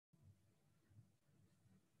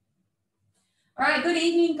All right, good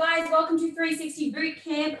evening, guys. Welcome to 360 Boot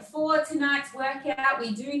Camp. For tonight's workout,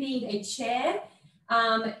 we do need a chair.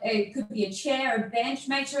 It could be a chair, a bench.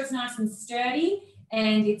 Make sure it's nice and sturdy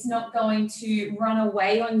and it's not going to run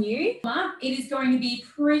away on you. It is going to be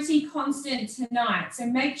pretty constant tonight. So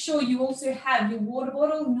make sure you also have your water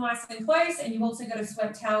bottle nice and close, and you've also got a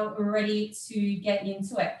sweat towel ready to get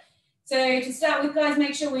into it. So to start with, guys,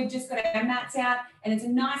 make sure we've just got our mats out and it's a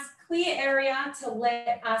nice clear area to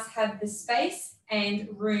let us have the space and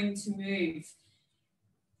room to move.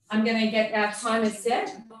 I'm going to get our timer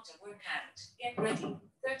set. Get ready,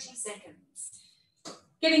 30 seconds.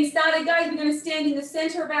 Getting started, guys, we're going to stand in the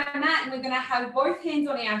center of our mat and we're going to have both hands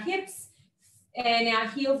on our hips and our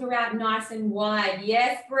heels are out nice and wide.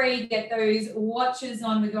 Yes, Bree, get those watches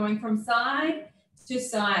on. We're going from side to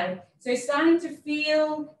side. So starting to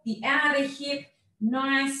feel the outer hip,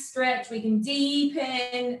 nice stretch. We can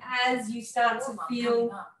deepen as you start to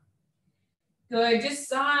feel good. Just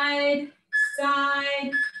side,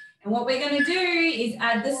 side. And what we're going to do is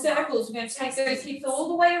add the circles. We're going to take those hips all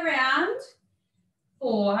the way around.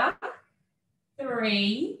 4,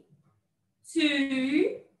 3,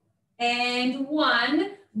 2, and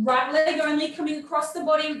 1. Right leg only coming across the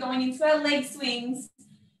body. We're going into our leg swings.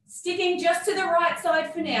 Sticking just to the right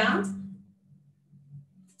side for now.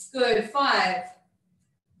 Good. 5,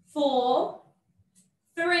 4,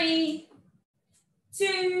 3,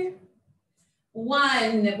 2,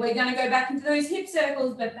 1. We're going to go back into those hip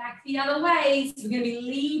circles, but back the other way. So we're going to be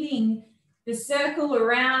leading the circle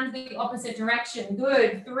around the opposite direction.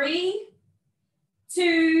 Good. 3,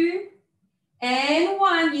 2, and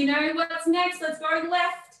 1. You know what's next. Let's go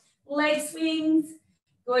left. Leg swings.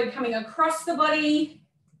 Good. Coming across the body.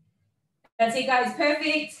 That's it, guys.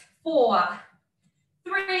 Perfect. 4,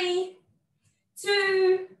 3,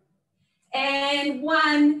 2, and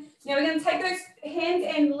 1. Now we're going to take those hands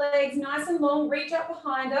and legs nice and long, reach up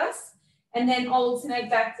behind us, and then alternate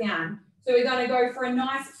back down. So we're going to go for a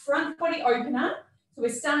nice front body opener. So we're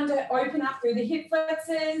starting to open up through the hip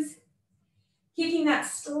flexors, kicking that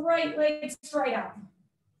straight leg straight up.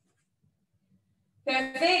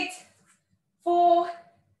 Perfect. 4,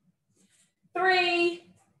 3,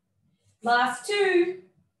 last 2,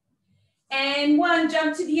 and 1.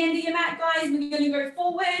 Jump to the end of your mat, guys. We're going to go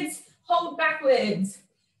forwards, hold backwards.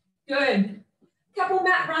 Good. Couple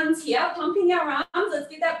mat runs here, pumping our arms. Let's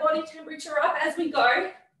get that body temperature up as we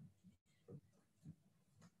go.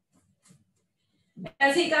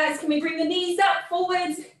 That's it, guys. Can we bring the knees up,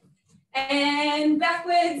 forwards and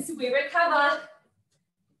backwards? We recover.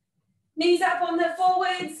 Knees up on the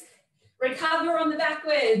forwards, recover on the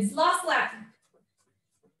backwards. Last lap.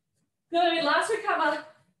 Good, last recover.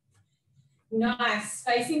 Nice,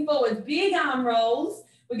 facing forwards. Big arm rolls.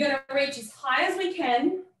 We're going to reach as high as we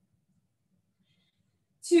can.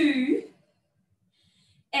 2,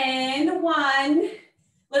 and 1.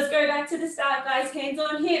 Let's go back to the start, guys. Hands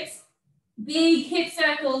on hips. Big hip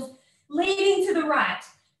circles leading to the right.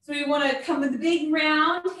 So we want to come with the big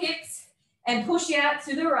round hips and push out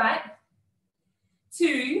to the right.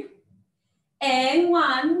 2, and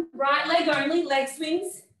 1. Right leg only, leg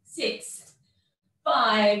swings. 6,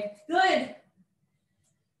 5. Good.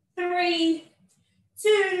 3,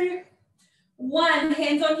 2, 1.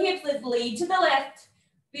 Hands on hips. Let's lead to the left.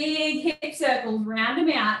 Big hip circles, round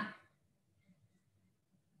them out.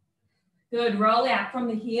 Good, roll out from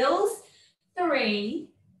the heels. 3,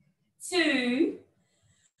 2,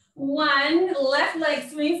 1. Left leg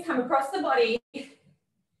swings, come across the body.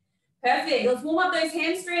 Perfect, let's warm up those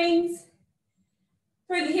hamstrings.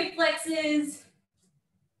 Through the hip flexors.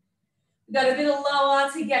 We've got a bit of lower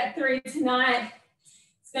to get through tonight.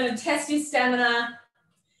 It's going to test your stamina.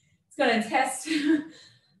 It's going to test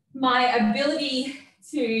my ability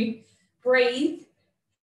to breathe,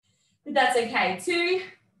 but that's okay. 2,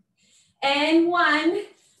 and 1.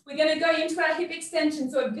 We're going to go into our hip extension.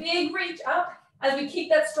 So a big reach up as we kick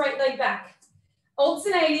that straight leg back.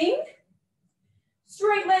 Alternating,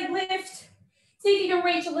 straight leg lift. See if you can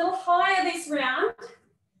reach a little higher this round.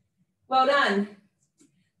 Well done.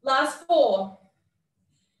 Last 4,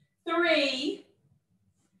 3,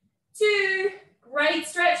 2, great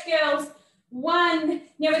stretch, girls. 1.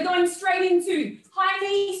 Now we're going straight into high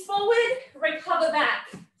knees forward, recover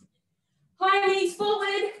back. High knees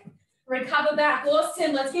forward, recover back.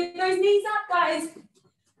 Awesome. Let's get those knees up, guys.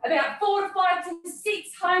 About 4 to 5 to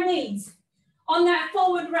 6 high knees on that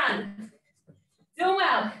forward run. Doing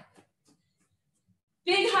well.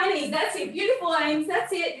 Big high knees. That's it. Beautiful aims.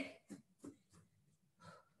 That's it.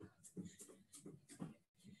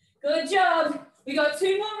 Good job. We got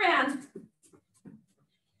 2 more rounds.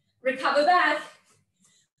 Recover back.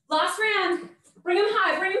 Last round. Bring them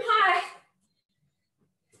high, bring them high.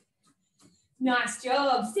 Nice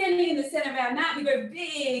job. Standing in the center of our mat, we go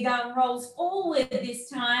big arm rolls forward this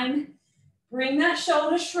time. Bring that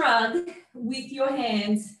shoulder shrug with your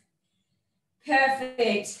hands.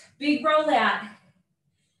 Perfect. Big roll out.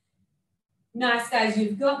 Nice, guys.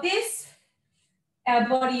 You've got this. Our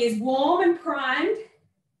body is warm and primed.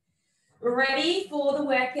 Ready for the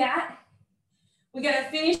workout. We're going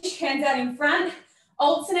to finish hands out in front,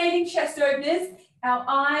 alternating chest openers. Our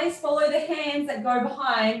eyes follow the hands that go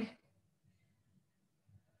behind.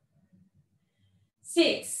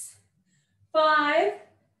 6, 5,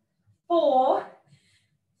 4,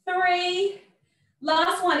 3.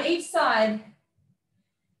 Last one, each side.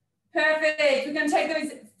 Perfect. We're going to take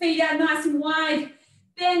those feet out nice and wide,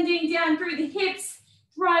 bending down through the hips.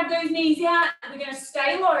 Drive those knees out. We're going to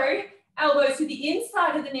stay low, elbows to the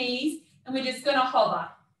inside of the knees, and we're just going to hover.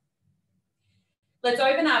 Let's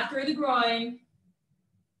open up through the groin.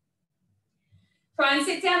 Try and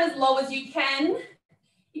sit down as low as you can.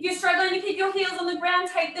 If you're struggling to keep your heels on the ground,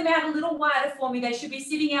 take them out a little wider for me. They should be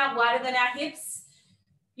sitting out wider than our hips.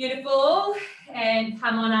 Beautiful. And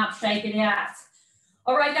come on up, shake it out.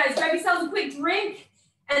 All right, guys, grab yourselves a quick drink,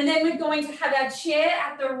 and then we're going to have our chair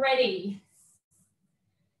at the ready.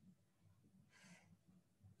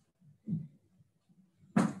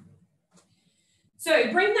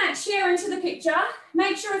 So bring that chair into the picture.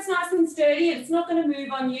 Make sure it's nice and sturdy and it's not going to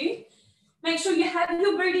move on you. Make sure you have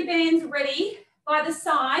your booty bands ready by the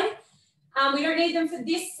side. We don't need them for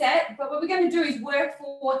this set, but what we're going to do is work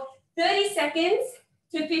for 30 seconds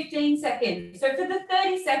to 15 seconds. So for the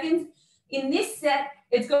 30 seconds in this set,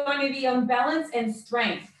 it's going to be on balance and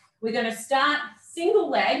strength. We're going to start single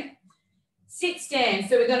leg, sit stand.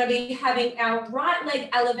 So we're going to be having our right leg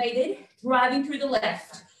elevated, driving through the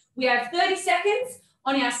left. We have 30 seconds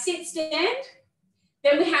on our sit stand.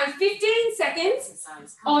 Then we have 15 seconds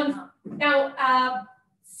on our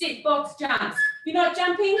sit box jumps. If you're not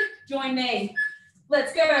jumping, join me.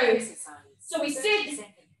 Let's go. So we sit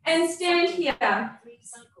and stand here.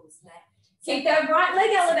 Keep that right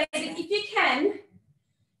leg elevated if you can.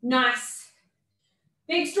 Nice.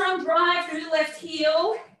 Big strong drive through the left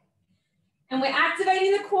heel. And we're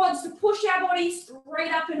activating the quads to push our body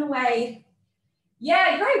straight up and away.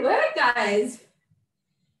 Yeah, great work, guys.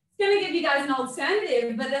 It's going to give you guys an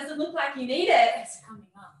alternative, but it doesn't look like you need it. It's coming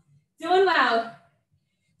up. Doing well.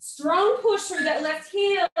 Strong push through that left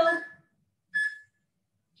heel.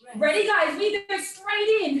 Ready, guys? We go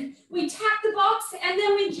straight in. We tap the box, and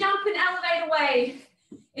then we jump and elevate away.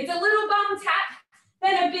 It's a little bum tap,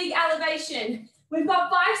 then a big elevation. We've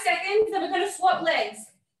got 5 seconds, and we're going to swap legs.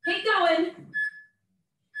 Keep going.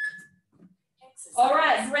 All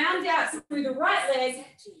right, round out through the right leg,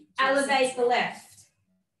 elevate the left.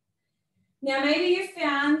 Now, maybe you've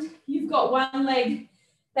found you've got one leg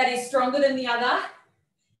that is stronger than the other.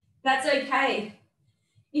 That's okay.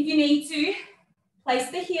 If you need to,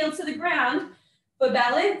 place the heel to the ground for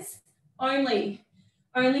balance only.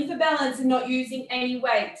 Only for balance and not using any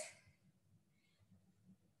weight.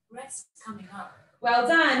 Rest coming up. Well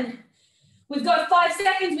done. We've got 5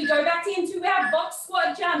 seconds. We go back into our box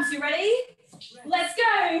squat jumps. You ready? Let's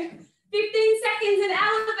go. 15 seconds and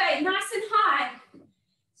elevate nice and high.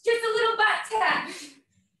 Just a little butt tap.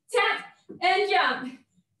 Tap and jump.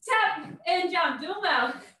 Tap and jump. Doing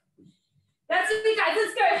well. That's it, guys.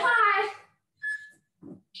 Let's go high.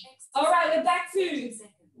 All right, we're back to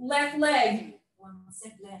left leg. 1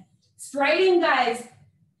 set left. Straight in, guys.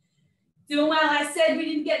 Doing well. I said we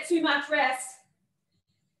didn't get too much rest.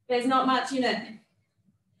 There's not much in it.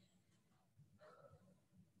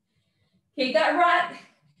 Keep that right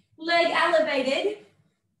leg elevated.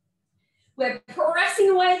 We're pressing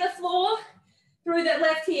away the floor through that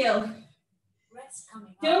left heel. Rest coming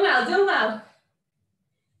up. Doing well, doing well.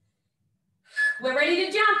 We're ready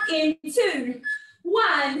to jump in 2,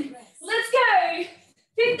 1. Let's go.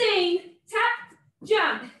 15, tap,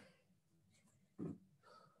 jump.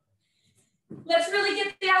 Let's really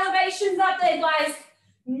get the elevations up there, guys.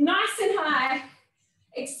 Nice and high.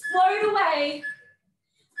 Explode away.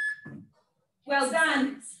 Well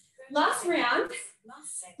done. Last round,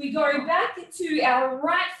 we go back to our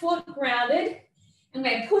right foot grounded and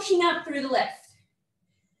we're pushing up through the left.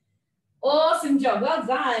 Awesome job. Well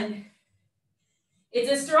done. It's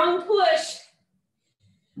a strong push.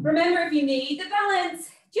 Remember, if you need the balance,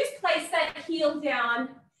 just place that heel down.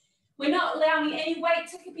 We're not allowing any weight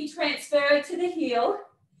to be transferred to the heel.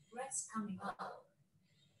 Rest coming up.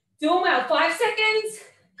 Doing well. 5 seconds.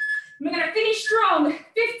 We're going to finish strong.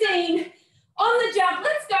 15. On the jump.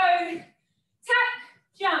 Let's go. Tap,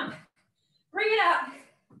 jump. Bring it up.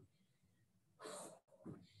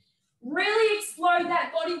 Really explode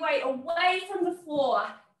that body weight away from the floor.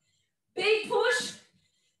 Big push.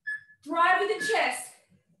 Drive with the chest.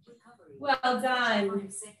 Recovery. Well done.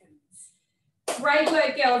 5 seconds. Great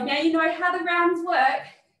work, girls. Now you know how the rounds work.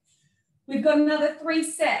 We've got another 3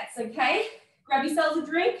 sets, okay? Grab yourselves a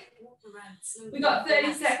drink. Walk around slowly. We got 30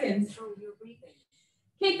 Relax. seconds. Control your breathing.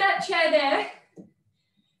 Keep that chair there.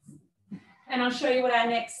 And I'll show you what our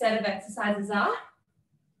next set of exercises are.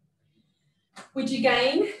 Which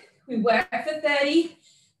again, we work for 30,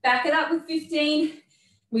 back it up with 15.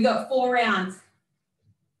 We got 4 rounds.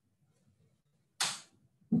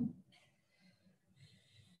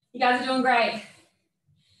 You guys are doing great.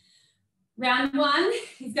 Round 1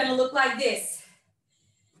 is going to look like this.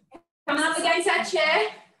 Coming up against that chair,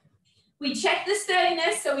 we check the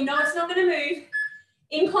sturdiness so we know it's not going to move.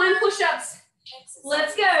 Incline push-ups.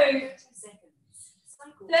 Let's go.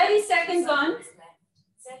 30 seconds on.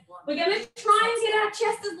 We're going to try and get our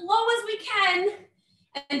chest as low as we can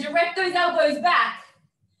and direct those elbows back.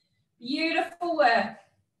 Beautiful work.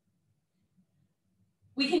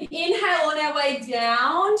 We can inhale on our way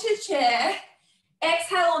down to chair.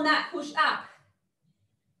 Exhale on that push up.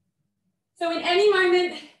 So in any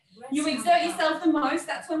moment you exert yourself the most,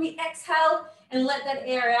 that's when we exhale and let that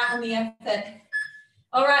air out on the effort.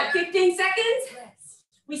 All right, 15 seconds.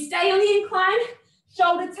 We stay on the incline,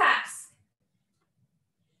 shoulder taps.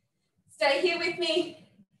 Stay here with me.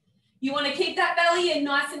 You want to keep that belly in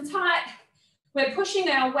nice and tight. We're pushing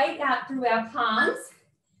our weight out through our palms.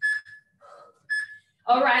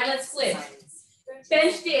 All right, let's flip.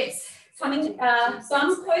 Bench dips. Coming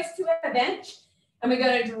bum close to our bench. And we're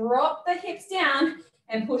going to drop the hips down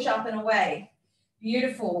and push up and away.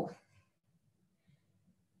 Beautiful.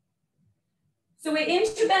 So we're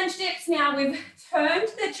into bench dips now. We've turned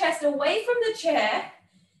the chest away from the chair.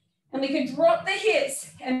 And we can drop the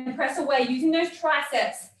hips and press away using those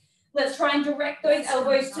triceps. Let's try and direct those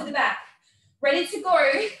elbows to the back. Ready to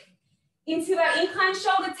go into our incline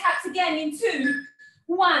shoulder taps again in 2,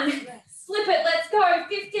 1. Flip it, let's go.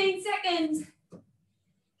 15 seconds.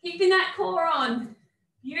 Keeping that core on.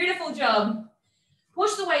 Beautiful job.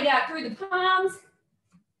 Push the weight out through the palms.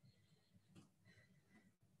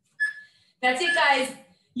 That's it, guys.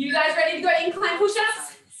 You guys ready to go incline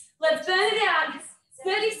push-ups? Let's burn it out.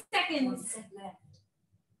 30 seconds.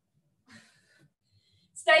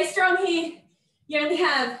 Stay strong here. You only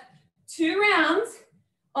have 2 rounds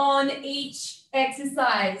on each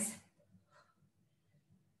exercise.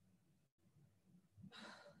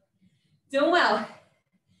 Doing well.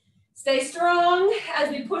 Stay strong as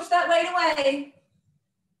we push that weight away.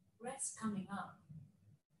 Rest coming up.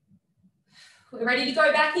 We're ready to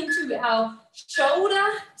go back into our shoulder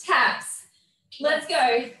taps. Let's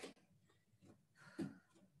go.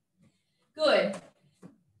 Good.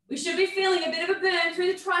 We should be feeling a bit of a burn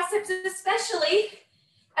through the triceps, especially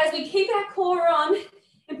as we keep our core on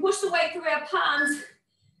and push the weight through our palms.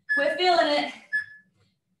 We're feeling it.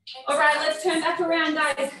 All right, let's turn back around,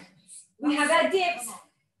 guys. We have our dips.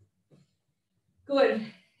 Good.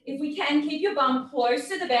 If we can, keep your bum close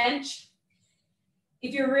to the bench.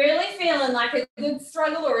 If you're really feeling like a good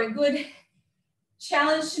struggle or a good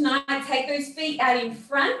challenge tonight, take those feet out in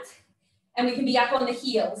front and we can be up on the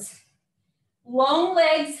heels. Long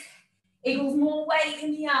legs equals more weight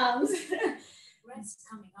in the arms. Rest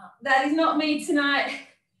coming up. That is not me tonight.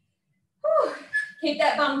 Whew. Keep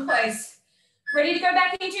that bum close. Ready to go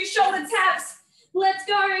back into shoulder taps. Let's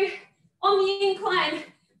go on the incline.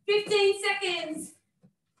 15 seconds.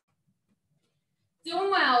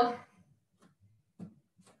 Doing well.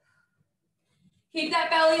 Keep that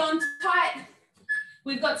belly on tight.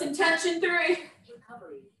 We've got some tension through.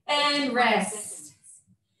 Recovery. And rest.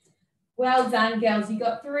 Well done, girls. You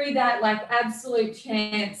got through that like absolute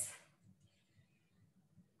champs.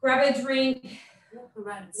 Grab a drink. Walk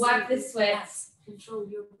around. Wipe the sweats. Control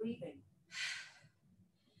your breathing.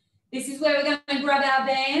 This is where we're going to grab our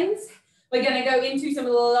bands. We're going to go into some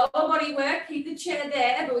lower body work. Keep the chair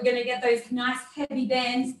there, but we're going to get those nice heavy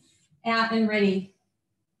bands out and ready.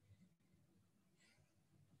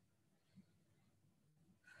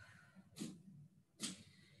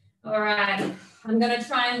 All right, I'm going to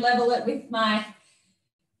try and level it with my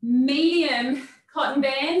medium cotton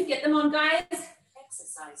bands. Get them on, guys.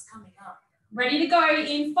 Exercise coming up. Ready to go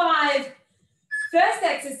in 5. First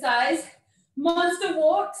exercise, monster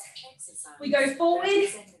walks. Exercise. We go forward,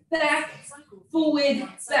 back, forward,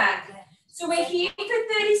 back. So we're here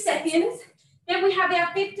for 30 seconds. Then we have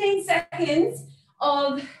our 15 seconds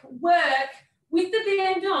of work with the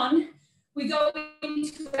band on. We go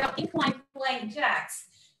into our incline plank jacks.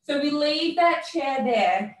 So we leave that chair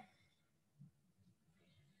there.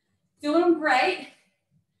 Doing great.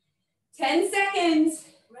 10 seconds.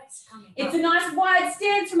 Rest coming It's up. a nice wide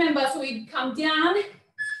stance, remember, so we come down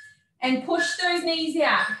and push those knees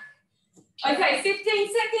out. Okay, 15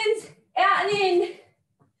 seconds, out and in.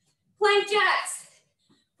 Plank jacks.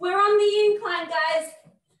 We're on the incline, guys.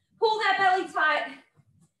 Pull that belly tight.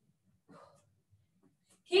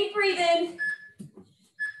 Keep breathing.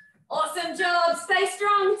 Awesome job. Stay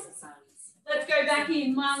strong. Exercise. Let's go back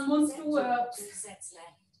in. Monster works. 2 sets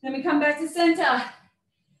left. Then we come back to center.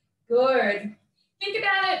 Good. Think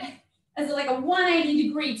about it as like a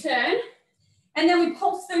 180-degree turn. And then we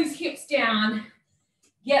pulse those hips down.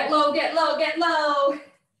 Get low, get low, get low.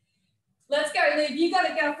 Let's go, Liv. You got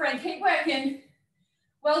it, girlfriend. Keep working.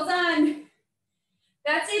 Well done.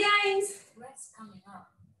 That's it, Ames. Rest coming up.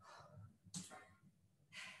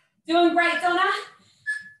 Doing great, Donna.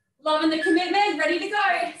 Loving the commitment. Ready to go.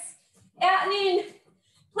 Out and in.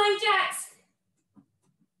 Plank jacks.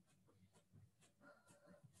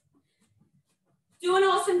 Doing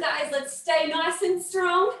awesome, guys. Let's stay nice and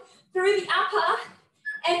strong through the upper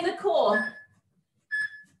and the core.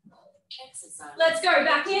 Exercise. Let's go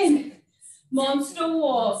back in. Monster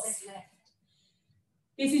walks. 1 set left.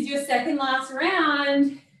 This is your second last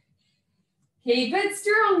round. Keep it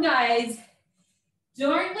strong, guys.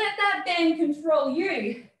 Don't let that bend control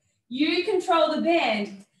you. You control the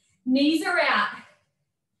bend. Knees are out.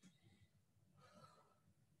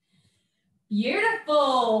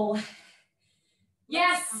 Beautiful.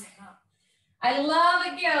 Yes. Coming up. I love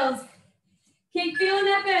it, girls. Keep feeling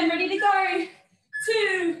that bend. Ready to go.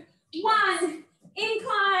 2, 1.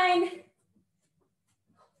 Incline.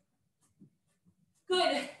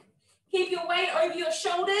 Good. Keep your weight over your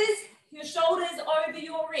shoulders over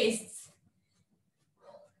your wrists.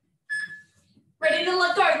 Ready to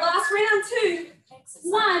let go. Last round, 2, Exercise.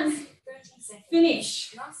 1. 30 seconds.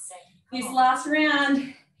 Finish Last set. this Come on. last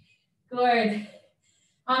round. Good.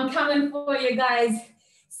 I'm coming for you, guys.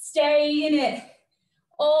 Stay in it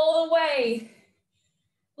all the way.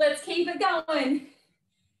 Let's keep it going.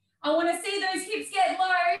 I want to see those hips get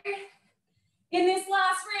low in this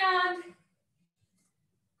last round.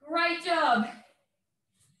 Great job.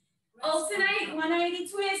 Alternate, 180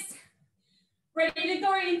 twist. Ready to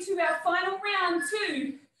go into our final round.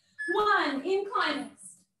 2, 1, incline,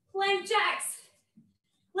 plank jacks.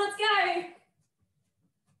 Let's go.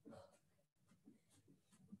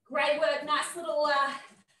 Great work, nice little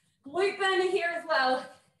glute burner here as well.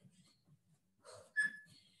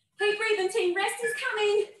 Keep breathing, team. Rest is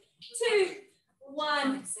coming. 2,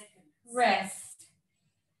 1, rest.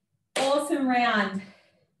 Awesome round.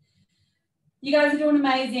 You guys are doing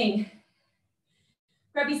amazing.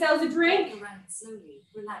 Grab yourselves a drink. Walk around slowly.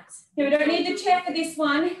 Relax. So we don't need the chair for this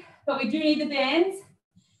one, but we do need the bands.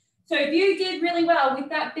 So if you did really well with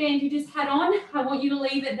that band you just had on, I want you to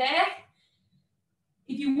leave it there.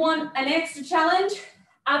 If you want an extra challenge,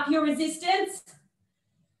 up your resistance.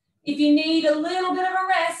 If you need a little bit of a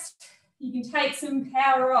rest, you can take some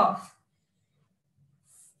power off.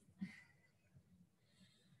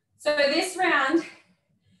 So this round,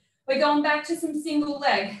 we're going back to some single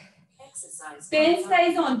leg. Exercise. Band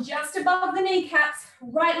stays on just above the kneecaps.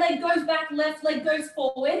 Right leg goes back, left leg goes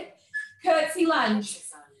forward. Curtsy lunge.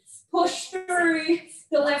 Exercise. Push through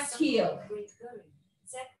the left heel. Great going.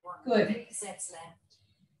 Set 1. Good. 3 sets left.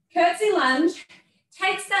 Curtsy lunge.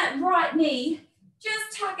 Takes that right knee.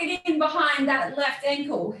 Just tuck it in behind that left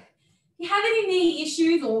ankle. If you have any knee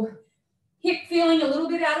issues or hip feeling a little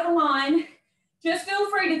bit out of line, just feel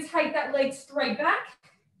free to take that leg straight back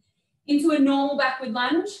into a normal backward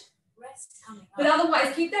lunge. Rest coming up. But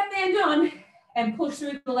otherwise, keep that band on and push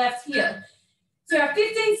through the left heel. So our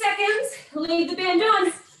 15 seconds, leave the band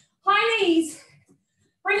on. High knees.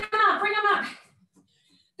 Bring them up, bring them up.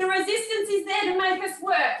 The resistance is there to make us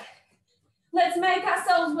work. Let's make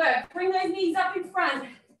ourselves work. Bring those knees up in front.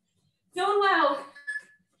 Doing well.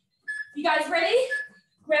 You guys ready?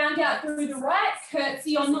 Ground out through the right,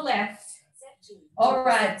 curtsy on the left. Set 2. All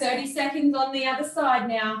right, 30 seconds on the other side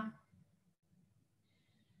now.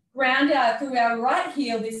 Ground out through our right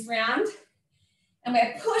heel this round. And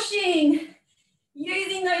we're pushing,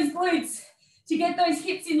 using those glutes to get those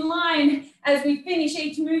hips in line as we finish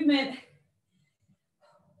each movement.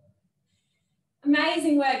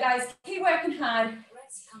 Amazing work, guys. Keep working hard.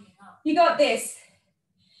 Rest coming up. You got this.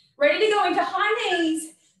 Ready to go into high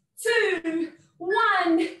knees. 2,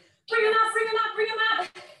 1. Bring them up, bring them up, bring them up.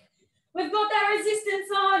 We've got that resistance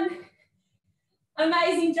on.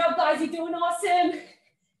 Amazing job, guys. You're doing awesome.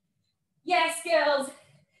 Yes, girls.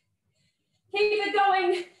 Keep it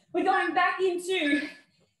going. We're going back into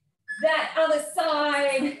that other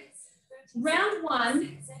side. Round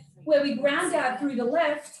 1, where we ground out through the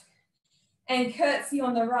left and curtsy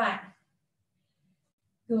on the right.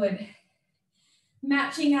 Good.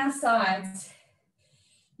 Matching our sides.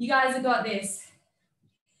 You guys have got this.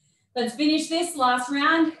 Let's finish this last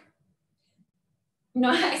round.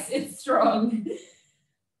 Nice and strong.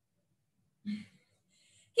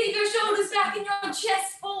 Keep your shoulders back and your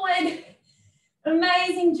chest forward.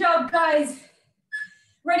 Amazing job, guys.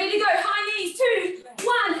 Ready to go. High knees, 2,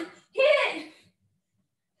 1, hit it.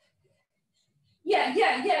 Yeah.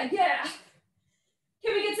 Can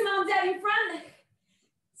we get some arms out in front?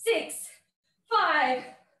 6, 5,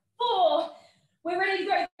 4. We're ready to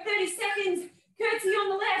go. 30 seconds. Curtsy on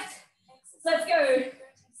the left. Let's go.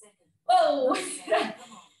 Oh,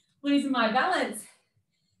 losing my balance.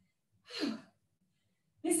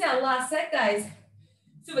 This is our last set, guys.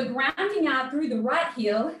 So we're grounding out through the right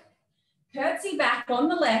heel. Curtsy back on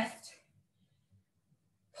the left.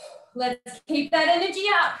 Let's keep that energy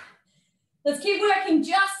up. Let's keep working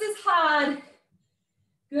just as hard.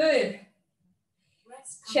 Good.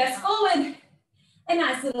 Chest forward. A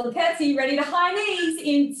nice little curtsy, ready to high knees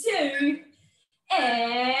in 2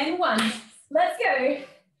 and 1. Let's go. Hit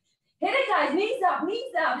it, guys. Knees up,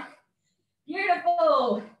 knees up.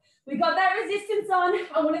 Beautiful. We got that resistance on.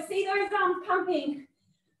 I want to see those arms pumping.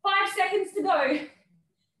 5 seconds to go.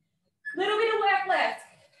 Little bit of work left.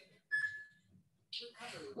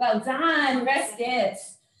 Well done. Rest it.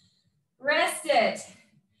 Rest it.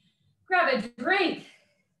 Grab a drink.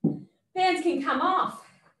 Bands can come off.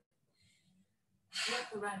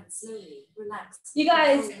 Walk around slowly, relax. You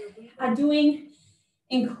guys are doing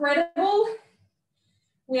incredible.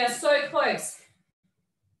 We are so close.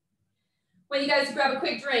 I want you guys to grab a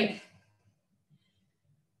quick drink.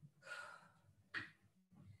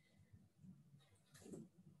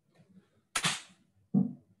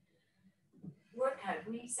 Workout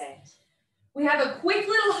reset. We have a quick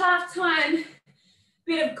little halftime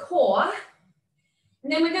bit of core,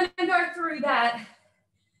 and then we're going to go through that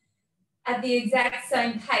at the exact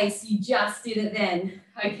same pace you just did it then.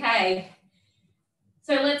 Okay.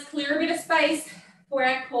 So let's clear a bit of space for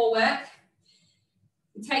our core work.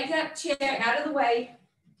 Take that chair out of the way.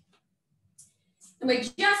 And we're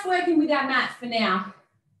just working with our mat for now.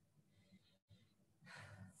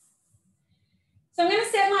 So I'm going to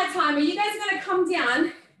set my timer. You guys are going to come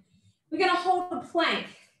down. We're going to hold a plank.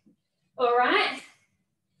 All right?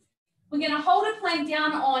 We're going to hold a plank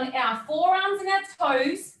down on our forearms and our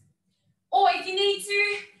toes. Or if you need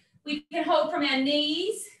to, we can hold from our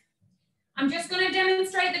knees. I'm just going to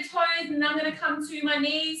demonstrate the toes, and I'm going to come to my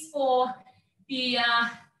knees for the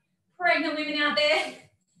pregnant women out there.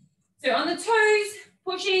 So on the toes,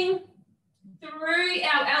 pushing through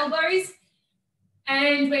our elbows,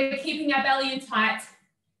 and we're keeping our belly in tight.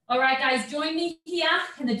 All right, guys, join me here,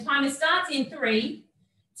 and the timer starts in 3,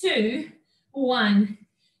 2, 1.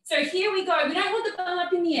 So here we go. We don't want the bum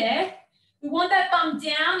up in the air. We want that bum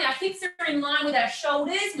down. Our hips are in line with our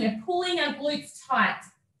shoulders. We're pulling our glutes tight.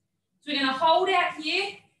 So we're going to hold out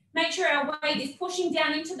here. Make sure our weight is pushing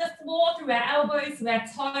down into the floor through our elbows, through our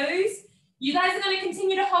toes. You guys are going to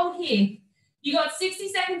continue to hold here. You got 60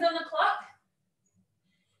 seconds on the clock.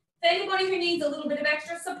 For anybody who needs a little bit of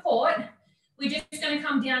extra support, we're just going to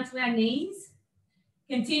come down to our knees.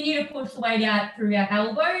 Continue to push the weight out through our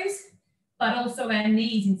elbows, but also our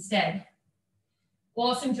knees instead.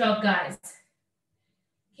 Awesome job, guys.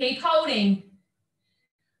 Keep holding.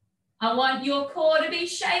 I want your core to be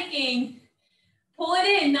shaking. Pull it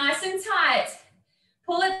in nice and tight.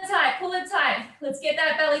 Pull it tight, pull it tight. Let's get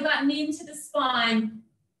that belly button into the spine.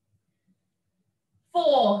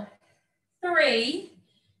 4, 3,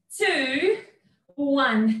 2,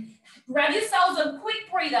 1. Grab yourselves a quick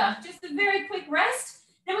breather, just a very quick rest.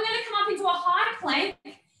 Then we're going to come up into a high plank,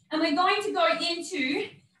 and we're going to go into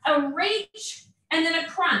a reach and then a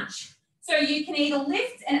crunch. So you can either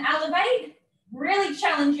lift and elevate, really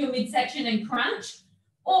challenge your midsection and crunch,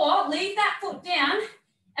 or leave that foot down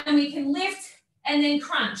and we can lift and then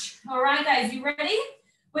crunch. All right, guys, you ready?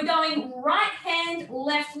 We're going right hand,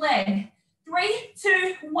 left leg. 3,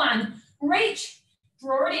 2, 1. Reach,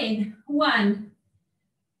 draw it in. 1,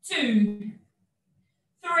 2,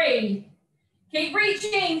 3. Keep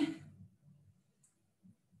reaching.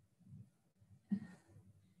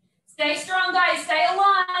 Stay strong, guys. Stay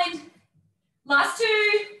aligned. Last 2.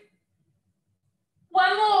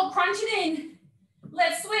 1 more. Crunch it in.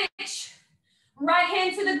 Let's switch. Right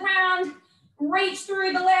hand to the ground. Reach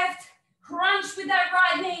through the left. Crunch with that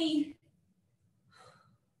right knee.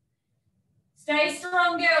 Stay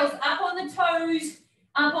strong, girls. Up on the toes.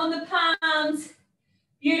 Up on the palms.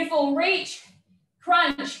 Beautiful. Reach.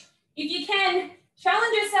 Crunch. If you can,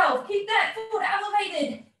 challenge yourself. Keep that foot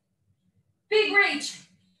elevated. Big reach.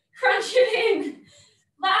 Crunch it in.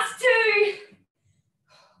 Last 2.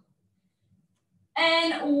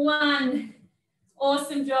 and 1.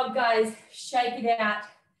 Awesome job, guys. Shake it out.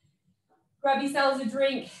 Grab yourselves a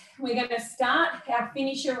drink. We're going to start our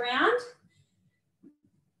finisher round.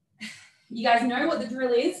 You guys know what the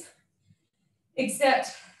drill is,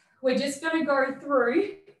 except we're just going to go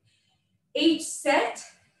through each set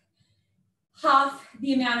half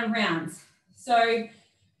the amount of rounds. So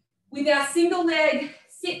with our single leg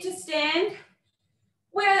sit to stand,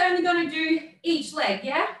 we're only going to do each leg,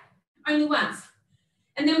 yeah? Only once.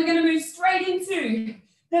 And then we're going to move straight into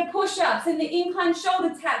the push-ups and the incline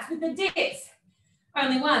shoulder taps with the dips.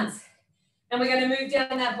 Only once. And we're going to move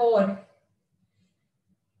down that board.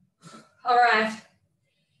 All right.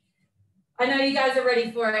 I know you guys are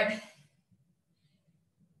ready for it.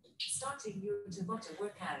 Starting your Tabata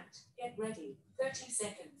workout. Get ready. 30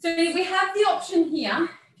 seconds. So we have the option here.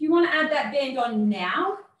 If you want to add that band on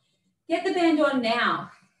now, get the band on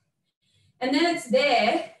now. And then it's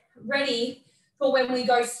there, ready for when we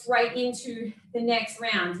go straight into the next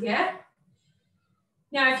round, yeah?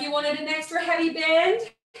 Now, if you wanted an extra heavy band,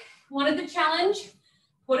 wanted the challenge,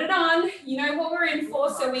 put it on. You know what we're in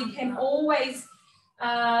for, so we can always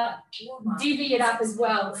divvy it up as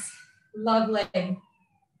well. Lovely.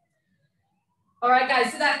 All right,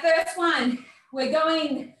 guys, so that first one, we're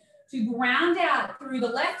going to ground out through the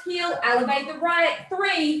left heel, elevate the right.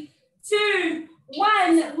 3, 2,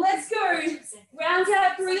 1, let's go. Round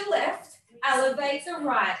out through the left, elevate the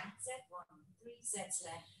right. Set 1, 3 sets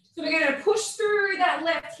left. So we're going to push through that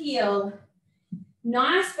left heel.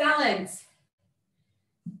 Nice balance.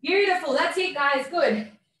 Beautiful, that's it, guys,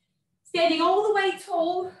 good. Standing all the way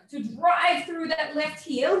tall to drive through that left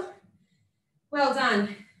heel. Well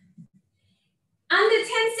done. Under 10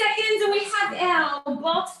 seconds and we have our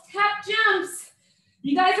box tap jumps.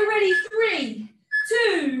 You guys are ready? 3,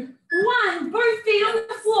 2, 1. Both feet on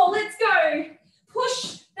the floor. Let's go.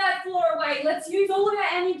 Push that floor away. Let's use all of our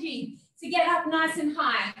energy to get up nice and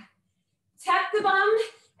high. Tap the bum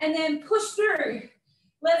and then push through.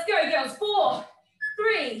 Let's go, girls. 4,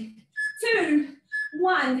 3, 2,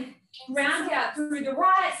 1. Round out through the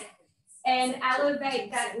right and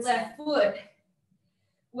elevate that left foot.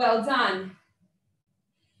 Well done.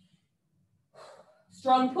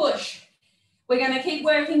 Strong push. We're going to keep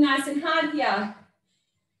working nice and hard here.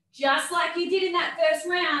 Just like you did in that first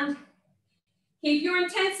round. Keep your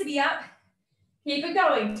intensity up. Keep it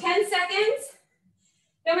going. 10 seconds.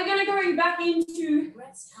 Then we're going to go back into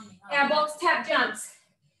our box tap jumps.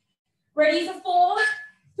 Ready for 4,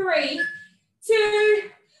 3, 2,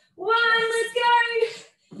 1. Let's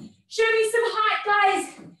go. Show me some height,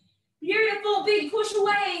 guys. Beautiful. Big push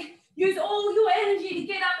away. Use all your energy to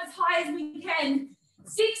get up as high as we can.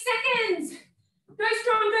 6 seconds. Go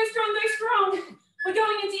strong, go strong, go strong. We're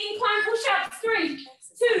going into incline push-ups. 3,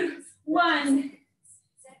 2, 1.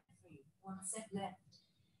 Set 3, 1 set left.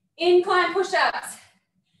 Incline push-ups.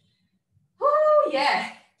 Oh,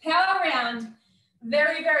 yeah. Power round.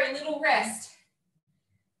 Very, very little rest.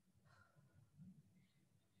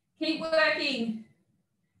 Keep working.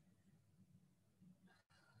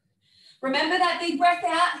 Remember that big breath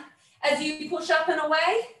out as you push up and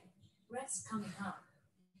away. Rest coming up.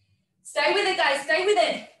 Stay with it, guys. Stay with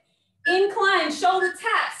it. Incline, shoulder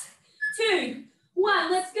taps. 2,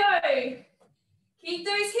 1. Let's go. Keep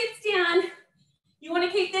those hips down. You want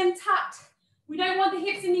to keep them tucked. We don't want the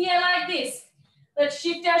hips in the air like this. Let's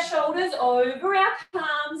shift our shoulders over our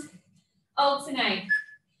palms. Alternate.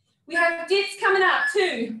 We have dips coming up.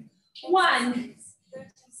 2, 1. 30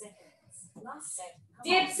 seconds. Last set.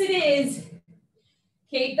 Dips it is.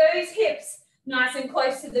 Keep those hips nice and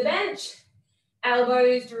close to the bench.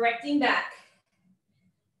 Elbows directing back.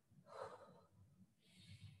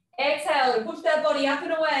 Exhale, push that body up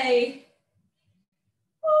and away.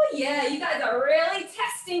 Oh yeah, you guys are really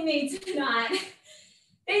testing me tonight.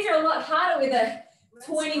 These are a lot harder with a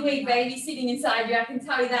 20-week baby sitting inside you, I can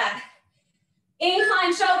tell you that.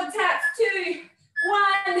 Incline shoulder taps, 2,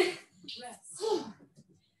 1.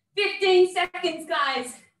 15 seconds,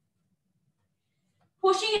 guys.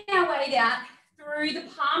 Pushing our weight out through the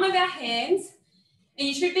palm of our hands. And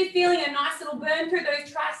you should be feeling a nice little burn through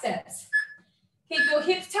those triceps. Keep your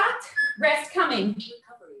hips tucked, rest coming.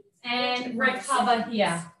 And recover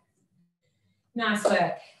here. Nice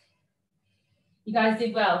work. You guys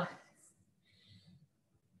did well.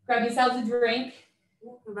 Grab yourselves a drink.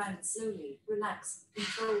 Walk around slowly, relax,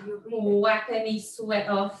 control your breathing. Whack any sweat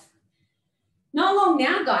off. Not long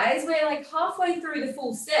now, guys. We're like halfway through the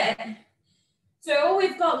full set. So all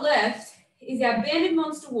we've got left is our banded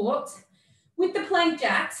monster walks with the plank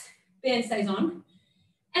jacks, band stays on,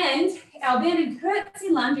 and our banded curtsy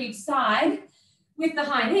lunge each side with the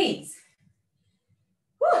high knees.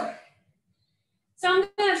 Whew. So I'm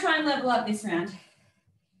going to try and level up this round.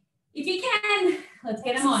 If you can, let's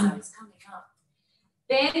get them on.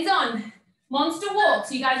 Bands on. Monster walk.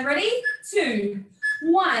 So you guys ready? 2,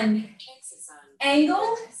 1.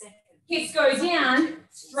 Angle. Hips go down.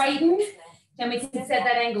 Straighten. Then we can set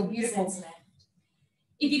that angle. Beautiful.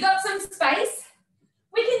 If you got some space,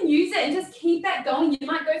 we can use it and just keep that going. You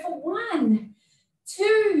might go for 1,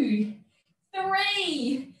 2,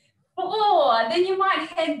 3, 4. Then you might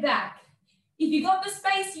head back. If you got the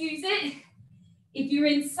space, use it. If you're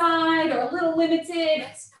inside or a little limited,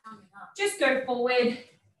 just go forward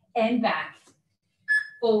and back.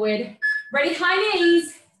 Forward. Ready, high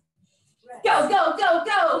knees. Go, go, go,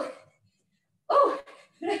 go. Oh,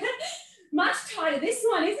 much tighter this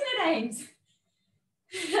one, isn't it, Ames?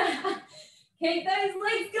 Keep those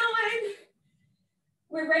legs going.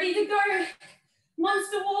 We're ready to go.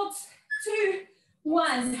 Monster walks. 2,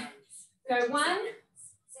 1. Go 1.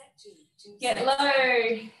 Get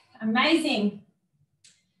low. Amazing.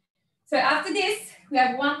 So after this, we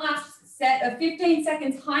have one last set of 15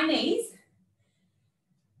 seconds high knees.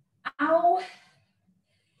 Ow.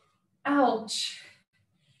 Ouch.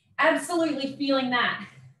 Absolutely feeling that.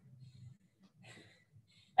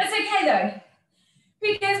 That's okay though.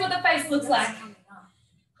 Who cares what the face looks like?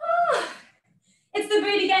 Oh, it's the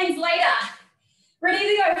booty gains later. Ready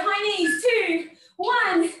to go. High knees. 2,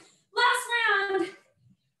 1. Last round.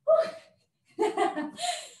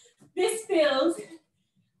 This feels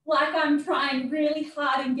like I'm trying really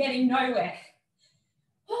hard and getting nowhere.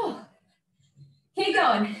 Oh. Keep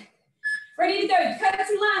going. Ready to go.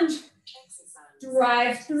 Curtsy lunge.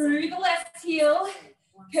 Drive through the left heel.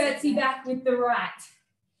 Curtsy back with the right.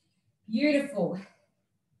 Beautiful.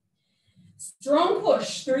 Strong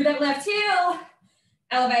push through that left heel.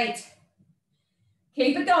 Elevate.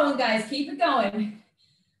 Keep it going, guys. Keep it going.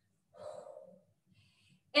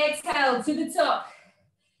 Exhale to the top.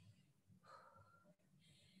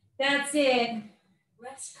 That's it.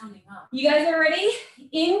 Rest coming up. You guys are ready?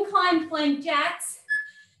 Incline plank jacks.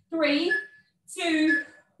 3, 2,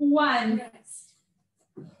 1. Rest.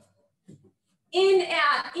 In,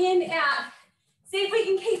 out, in, out. See if we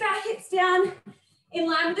can keep our hips down in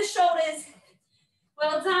line with the shoulders.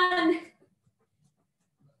 Well done.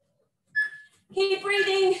 Keep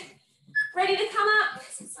breathing. Ready to come up.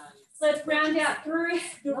 Let's round out through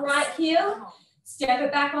the right heel. Step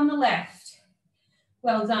it back on the left.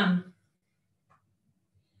 Well done.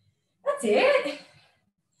 That's it.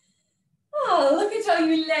 Oh, look at all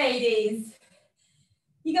you ladies.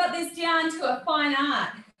 You got this down to a fine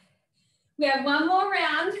art. We have one more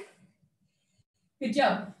round. Good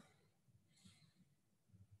job.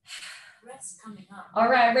 Rest coming up. All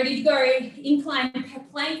right, ready to go. Incline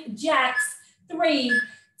plank jacks. 3,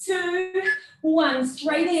 2, 1.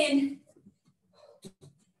 Straight in.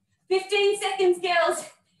 15 seconds, girls.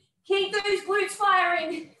 Keep those glutes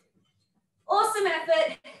firing. Awesome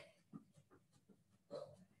effort.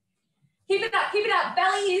 Keep it up, keep it up.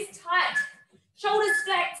 Belly is tight. Shoulders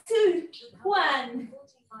stacked. 2, 1.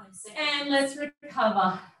 And let's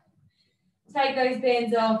recover. Take those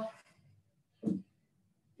bands off.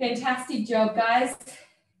 Fantastic job, guys.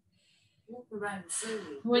 Walk around slowly.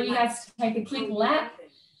 I want you guys to take a quick lap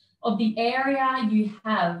of the area you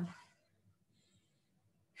have.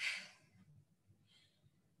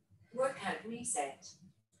 Workout reset.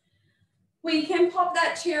 We can pop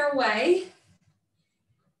that chair away.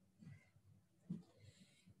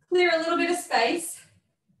 Clear a little bit of space.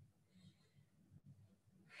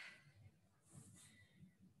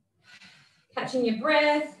 Catching your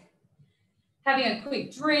breath. Having a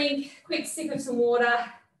quick drink, quick sip of some water.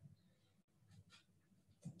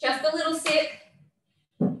 Just a little sip,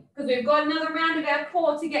 because we've got another round of our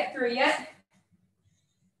core to get through yet.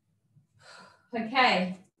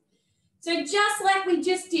 Okay, so just like we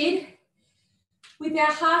just did with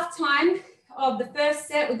our half time of the first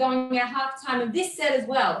set, we're going our half time of this set as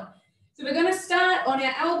well. So we're going to start on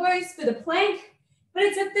our elbows for the plank, but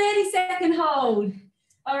it's a 30-second hold.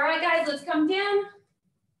 All right, guys, let's come down.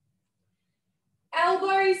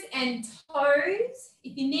 Elbows and toes.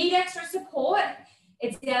 If you need extra support,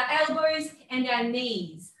 it's our elbows and our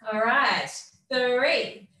knees. All right,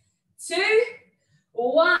 3, 2,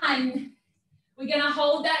 1. We're going to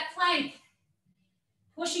hold that plank,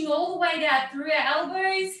 pushing all the way down through our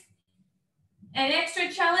elbows. An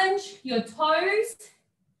extra challenge, your toes,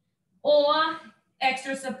 or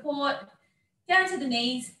extra support down to the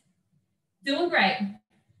knees. Doing great.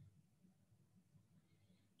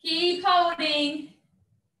 Keep holding.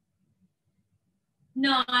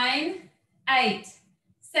 9, 8,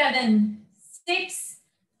 7, 6,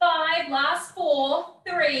 5, last 4,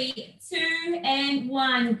 3, 2, and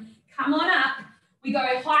 1. Come on up. We go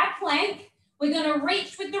high plank. We're going to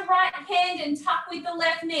reach with the right hand and tuck with the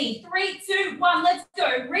left knee. 3, 2, 1, let's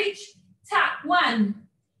go. Reach, tuck, 1,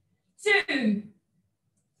 2,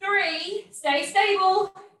 3, stay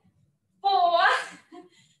stable, 4,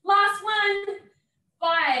 last one,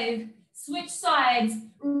 5, switch sides,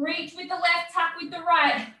 reach with the left, tuck with the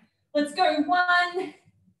right. Let's go, 1,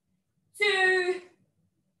 2,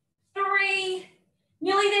 3,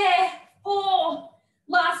 nearly there, 4,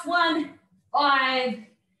 last one, 5.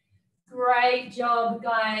 Great job,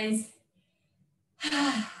 guys.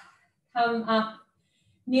 Come up,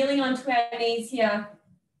 kneeling onto our knees here.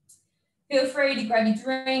 Feel free to grab your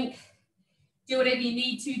drink, do whatever you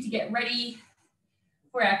need to get ready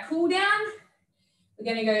for our cool down.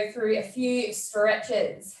 We're going to go through a few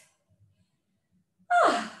stretches.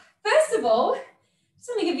 First of all, just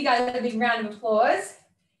want to give you guys a big round of applause.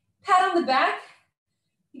 Pat on the back.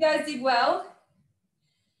 You guys did well.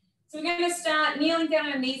 So we're going to start kneeling down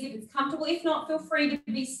on our knees if it's comfortable. If not, feel free to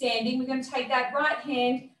be standing. We're going to take that right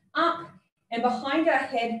hand up and behind our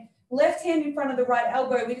head, left hand in front of the right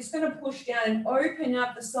elbow. We're just going to push down and open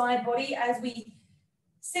up the side body as we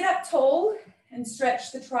sit up tall and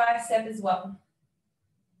stretch the tricep as well.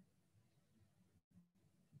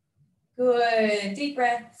 Good, deep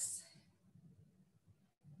breaths.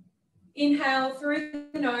 Inhale through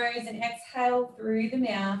the nose and exhale through the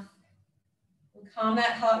mouth. We'll calm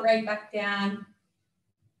that heart rate back down.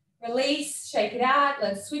 Release, shake it out.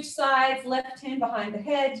 Let's switch sides, left hand behind the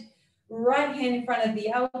head, right hand in front of the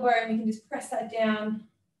elbow, and we can just press that down.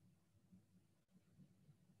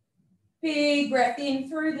 Big breath in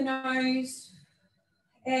through the nose.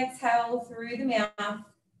 Exhale through the mouth.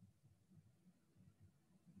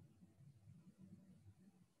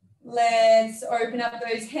 Let's open up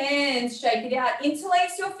those hands, shake it out.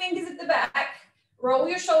 Interlace your fingers at the back, roll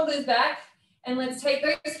your shoulders back, and let's take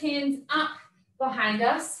those hands up behind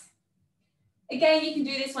us. Again, you can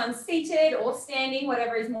do this one seated or standing,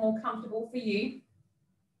 whatever is more comfortable for you.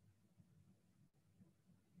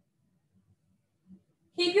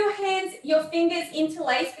 Keep your hands, your fingers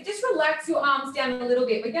interlaced, but just relax your arms down a little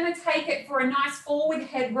bit. We're going to take it for a nice forward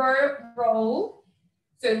head roll.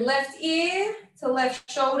 So left ear to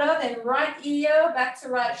left shoulder, then right ear back to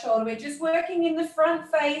right shoulder. We're just working in the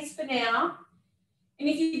front phase for now. And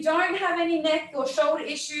if you don't have any neck or shoulder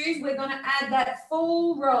issues, we're going to add that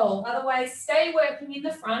full roll. Otherwise, stay working in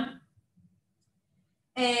the front.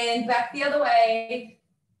 And back the other way.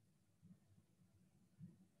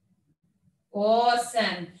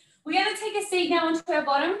 Awesome. We're going to take a seat now onto our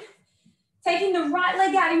bottom, taking the right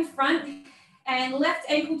leg out in front and left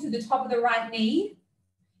ankle to the top of the right knee.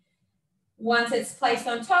 Once it's placed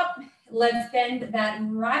on top, let's bend that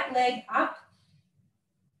right leg up.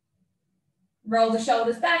 Roll the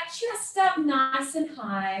shoulders back, chest up nice and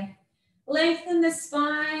high. Lengthen the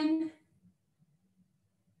spine.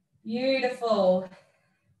 Beautiful.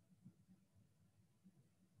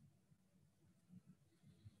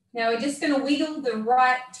 Now we're just going to wiggle the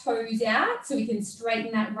right toes out so we can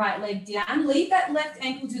straighten that right leg down. Leave that left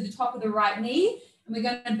ankle to the top of the right knee, and we're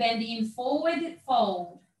going to bend in forward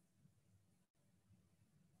fold.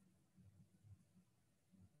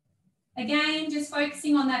 Again, just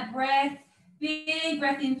focusing on that breath. Big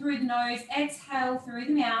breath in through the nose, exhale through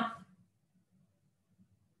the mouth.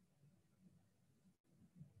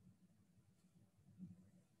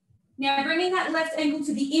 Now bringing that left ankle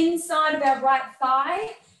to the inside of our right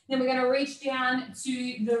thigh. Then we're going to reach down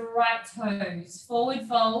to the right toes. Forward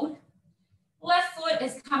fold. Left foot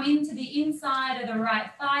has come into the inside of the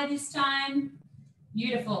right thigh this time.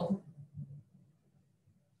 Beautiful.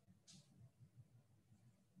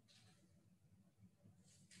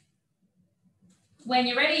 When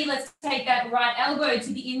you're ready, let's take that right elbow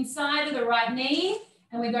to the inside of the right knee,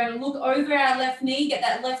 and we're going to look over our left knee, get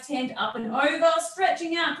that left hand up and over,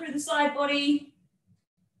 stretching out through the side body.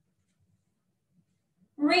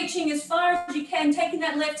 Reaching as far as you can, taking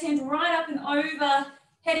that left hand right up and over,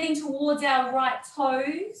 heading towards our right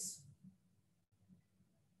toes.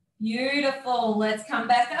 Beautiful. Let's come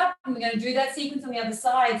back up, and we're going to do that sequence on the other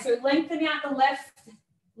side. So lengthen out the left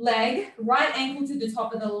leg, right ankle to the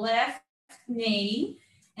top of the left knee,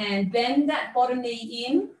 and bend that bottom knee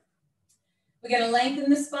in. We're going to lengthen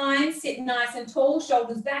the spine, sit nice and tall,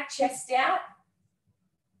 shoulders back, chest out.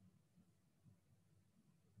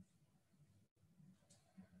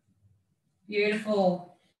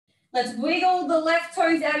 Beautiful. Let's wiggle the left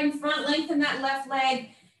toes out in front, lengthen that left leg,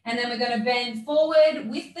 and then we're going to bend forward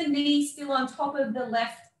with the knee still on top of the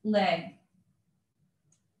left leg.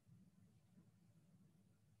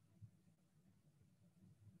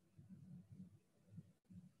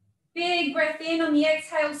 Big breath in on the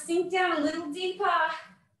exhale, sink down a little deeper.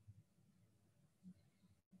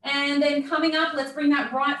 And then coming up, let's bring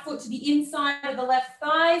that right foot to the inside of the left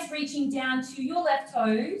thighs, reaching down to your left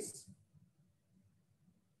toes.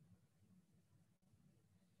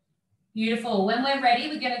 Beautiful. When we're ready,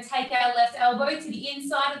 we're going to take our left elbow to the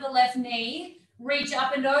inside of the left knee, reach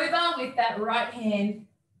up and over with that right hand.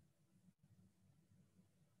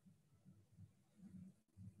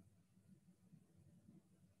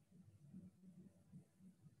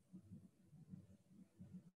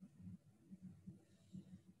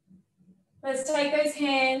 Let's take those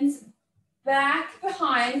hands back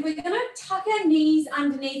behind. We're going to tuck our knees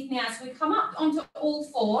underneath now. So we come up onto all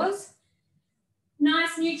fours.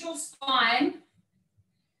 Nice neutral spine.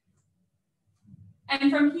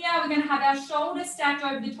 And from here, we're going to have our shoulders stacked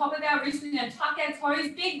over the top of our wrists. We're going to tuck our toes.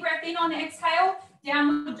 Big breath in on exhale.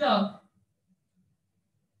 Downward dog.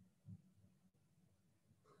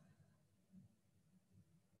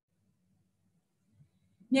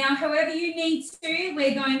 Now, however you need to,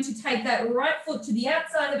 we're going to take that right foot to the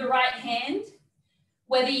outside of the right hand.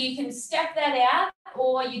 Whether you can step that out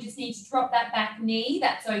or you just need to drop that back knee,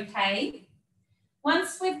 that's okay.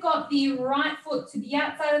 Once we've got the right foot to the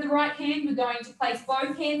outside of the right hand, we're going to place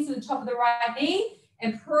both hands to the top of the right knee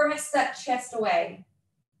and press that chest away.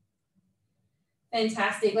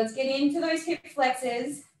 Fantastic. Let's get into those hip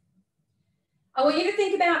flexors. I want you to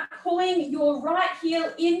think about pulling your right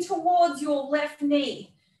heel in towards your left knee.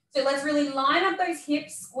 So let's really line up those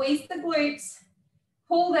hips, squeeze the glutes,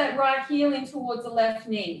 pull that right heel in towards the left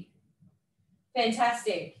knee.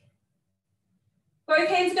 Fantastic. Both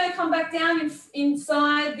hands are going to come back down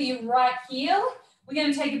inside the right heel. We're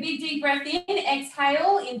going to take a big deep breath in,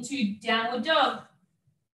 exhale into downward dog.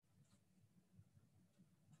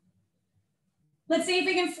 Let's see if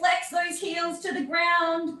we can flex those heels to the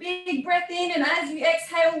ground. Big breath in, and as you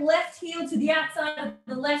exhale, left heel to the outside of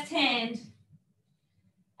the left hand.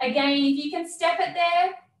 Again, if you can step it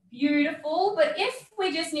there, beautiful. But if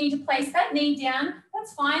we just need to place that knee down,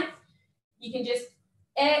 that's fine. You can just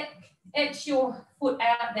etch your foot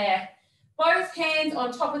out there. Both hands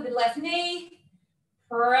on top of the left knee.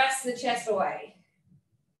 Press the chest away.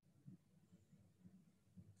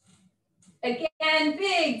 Again,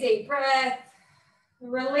 big deep breath.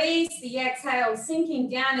 Release the exhale, sinking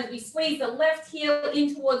down as we squeeze the left heel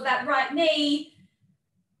in towards that right knee.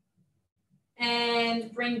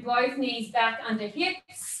 And bring both knees back under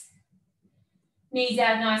hips. Knees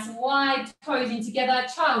out nice and wide, toes in together,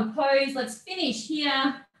 child pose. Let's finish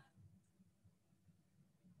here.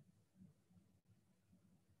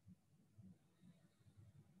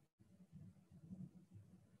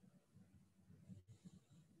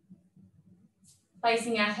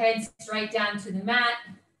 Placing our head straight down to the mat.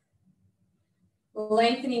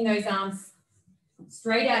 Lengthening those arms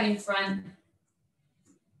straight out in front.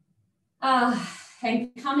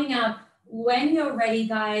 And coming up, when you're ready,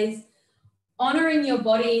 guys, honoring your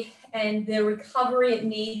body and the recovery it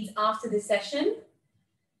needs after the session.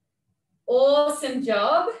 Awesome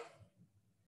job.